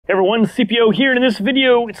Hey everyone, CPO here, and in this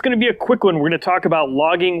video, it's going to be a quick one. We're going to talk about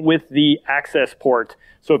logging with the Accessport.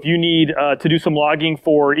 So if you need to do some logging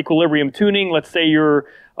for equilibrium tuning, let's say you're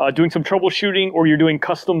doing some troubleshooting or you're doing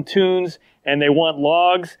custom tunes and they want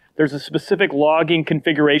logs, there's a specific logging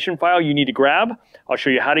configuration file you need to grab. I'll show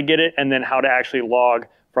you how to get it and then how to actually log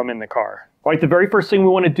from in the car. All right, the very first thing we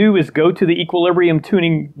want to do is go to the equilibrium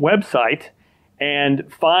tuning website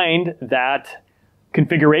and find that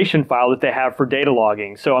configuration file that they have for data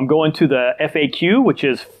logging. So I'm going to the FAQ, which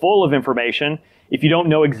is full of information. If you don't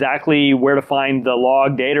know exactly where to find the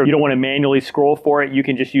log data, or you don't want to manually scroll for it, you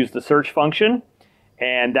can just use the search function,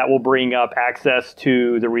 and that will bring up access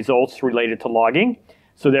to the results related to logging.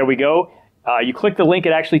 So there we go. You click the link,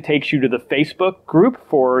 it actually takes you to the Facebook group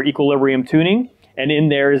for equilibrium tuning, and in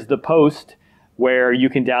there is the post where you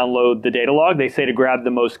can download the data log. They say to grab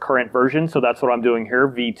the most current version, so that's what I'm doing here,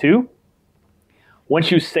 V2. Once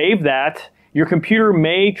you save that, your computer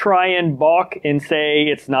may try and balk and say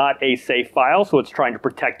it's not a safe file, so it's trying to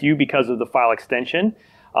protect you because of the file extension.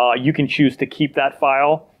 You can choose to keep that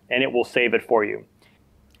file and it will save it for you.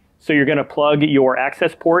 So you're going to plug your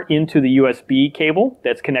Accessport into the USB cable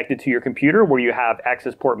that's connected to your computer where you have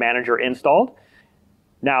Accessport Manager installed.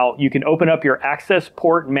 Now you can open up your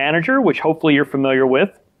Accessport Manager, which hopefully you're familiar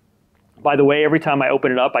with. By the way, every time I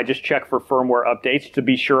open it up, I just check for firmware updates to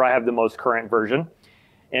be sure I have the most current version.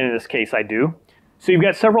 And in this case, I do. So you've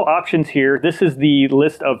got several options here. This is the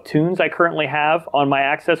list of tunes I currently have on my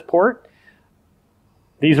Accessport.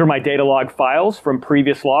 These are my data log files from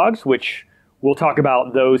previous logs, which we'll talk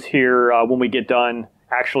about those here when we get done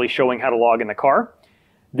actually showing how to log in the car.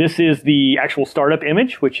 This is the actual startup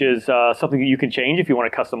image, which is something that you can change if you want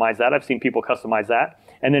to customize that. I've seen people customize that.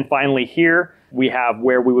 And then finally here, we have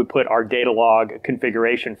where we would put our data log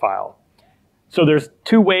configuration file. So there's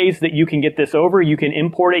two ways that you can get this over. You can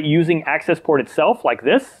import it using Accessport itself, like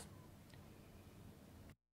this.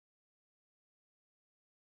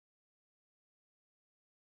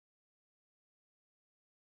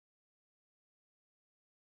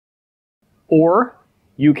 Or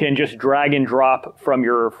you can just drag and drop from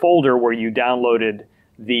your folder where you downloaded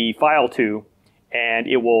the file to, and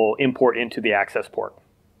it will import into the Accessport.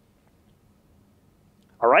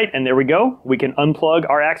 All right, and there we go. We can unplug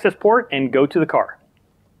our Accessport and go to the car.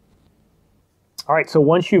 All right, so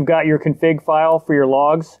once you've got your config file for your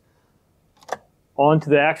logs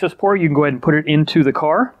onto the Accessport, you can go ahead and put it into the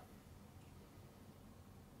car.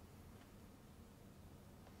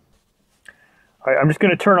 All right, I'm just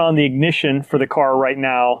going to turn on the ignition for the car right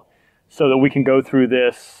now so that we can go through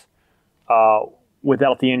this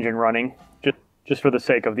without the engine running, just for the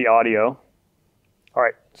sake of the audio. All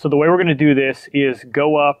right, so the way we're going to do this is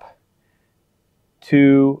go up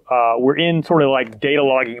to, we're in sort of like data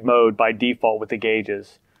logging mode by default with the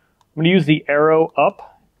gauges. I'm going to use the arrow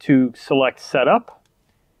up to select setup,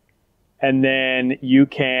 and then you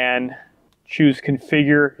can choose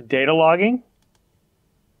configure data logging.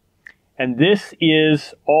 And this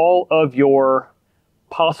is all of your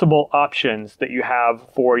possible options that you have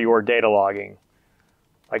for your data logging.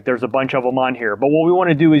 Like there's a bunch of them on here, but what we want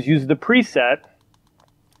to do is use the preset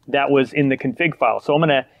that was in the config file. So I'm going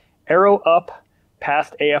to arrow up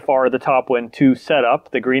past AFR, the top one, to setup,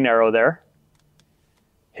 the green arrow there.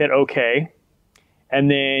 Hit OK. And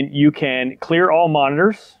then you can clear all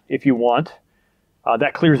monitors if you want.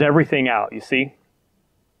 That clears everything out, you see.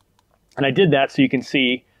 And I did that so you can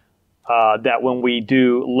see that when we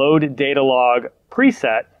do load data log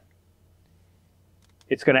preset,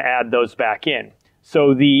 it's going to add those back in.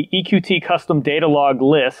 So the EQT custom data log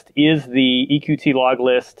list is the EQT log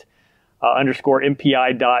list underscore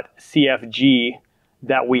MPI.CFG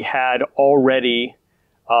that we had already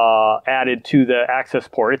added to the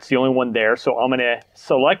Accessport. It's the only one there. So I'm going to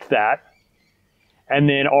select that. And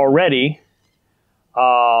then already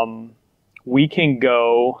we can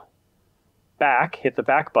go back, hit the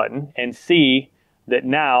back button, and see that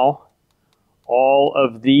now all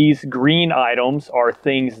of these green items are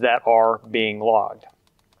things that are being logged.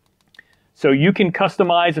 So you can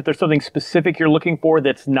customize if there's something specific you're looking for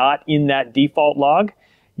that's not in that default log.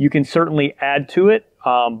 You can certainly add to it.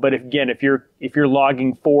 But again, if you're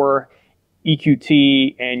logging for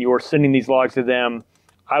EQT and you're sending these logs to them,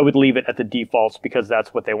 I would leave it at the defaults because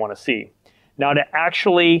that's what they want to see. Now to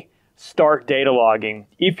actually start data logging,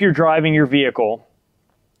 if you're driving your vehicle,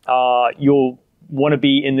 you'll want to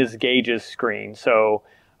be in this gauges screen. So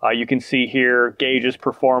you can see here gauges,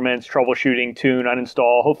 performance, troubleshooting, tune,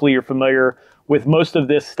 uninstall. Hopefully you're familiar with most of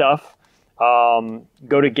this stuff.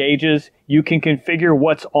 Go to gauges. You can configure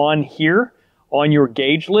what's on here on your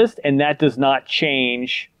gauge list, and that does not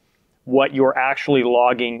change what you're actually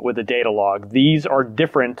logging with a data log. These are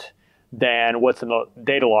different than what's in the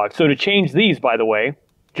data log. So to change these, by the way,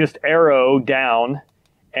 just arrow down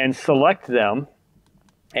and select them.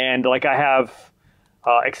 And like I have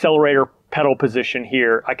accelerator pedal position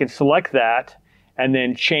here, I can select that and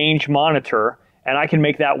then change monitor, and I can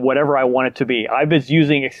make that whatever I want it to be. I was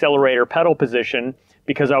using accelerator pedal position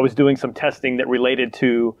because I was doing some testing that related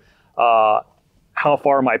to how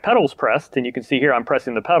far my pedal's pressed, and you can see here I'm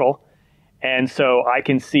pressing the pedal, and so I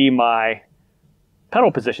can see my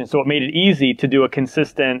pedal position. So it made it easy to do a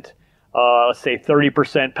consistent, let's say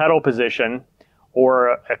 30% pedal position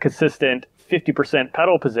or a consistent 50%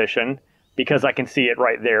 pedal position, because I can see it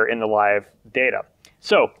right there in the live data.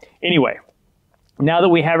 So anyway, now that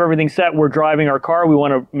we have everything set, we're driving our car, we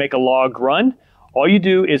want to make a log run. All you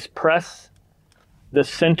do is press the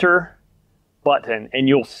center button and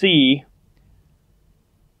you'll see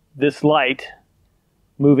this light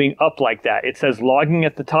moving up like that. It says logging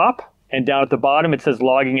at the top, and down at the bottom it says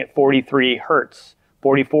logging at 43 hertz,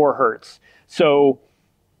 44 hertz. So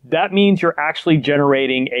that means you're actually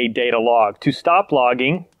generating a data log. To stop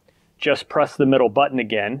logging, just press the middle button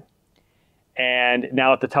again, and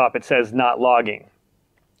now at the top it says not logging.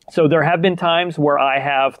 So there have been times where I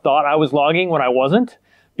have thought I was logging when I wasn't,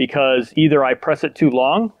 because either I press it too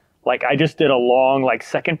long, like I just did a long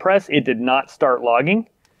second press, it did not start logging.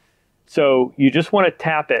 So you just want to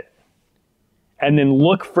tap it and then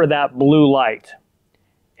look for that blue light.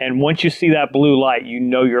 And once you see that blue light, you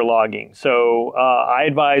know you're logging. So I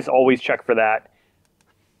advise always check for that.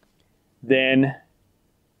 Then,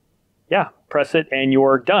 yeah, press it and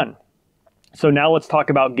you're done. So now let's talk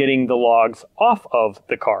about getting the logs off of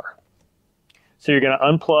the car. So you're going to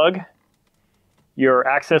unplug your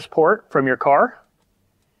access port from your car,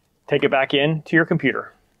 take it back in to your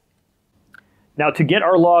computer. Now to get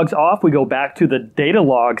our logs off, we go back to the data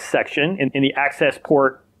logs section in the access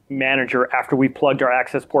port manager after we plugged our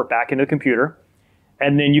access port back into the computer.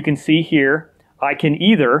 And then you can see here, I can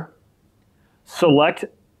either select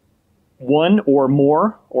one or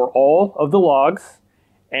more or all of the logs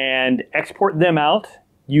and export them out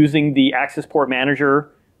using the access port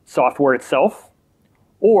manager software itself,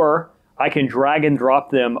 or I can drag and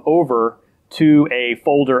drop them over to a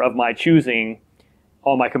folder of my choosing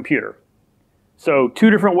on my computer. So two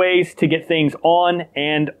different ways to get things on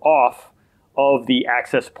and off of the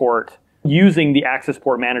access port using the access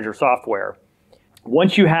port manager software.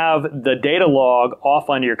 Once you have the data log off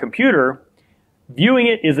onto your computer, viewing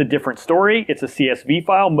it is a different story. It's a CSV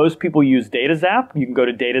file. Most people use DataZap. You can go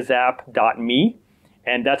to datazap.me,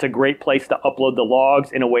 and that's a great place to upload the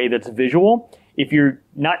logs in a way that's visual. If you're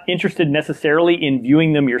not interested necessarily in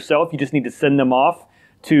viewing them yourself, you just need to send them off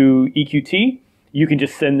to EQT. You can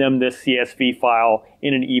just send them this CSV file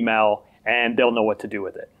in an email and they'll know what to do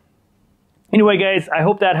with it. Anyway, guys, I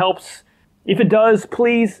hope that helps. If it does,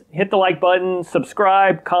 please hit the like button,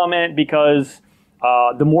 subscribe, comment, because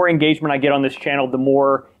the more engagement I get on this channel, the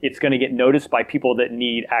more it's going to get noticed by people that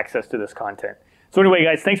need access to this content. So anyway,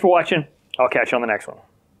 guys, thanks for watching. I'll catch you on the next one.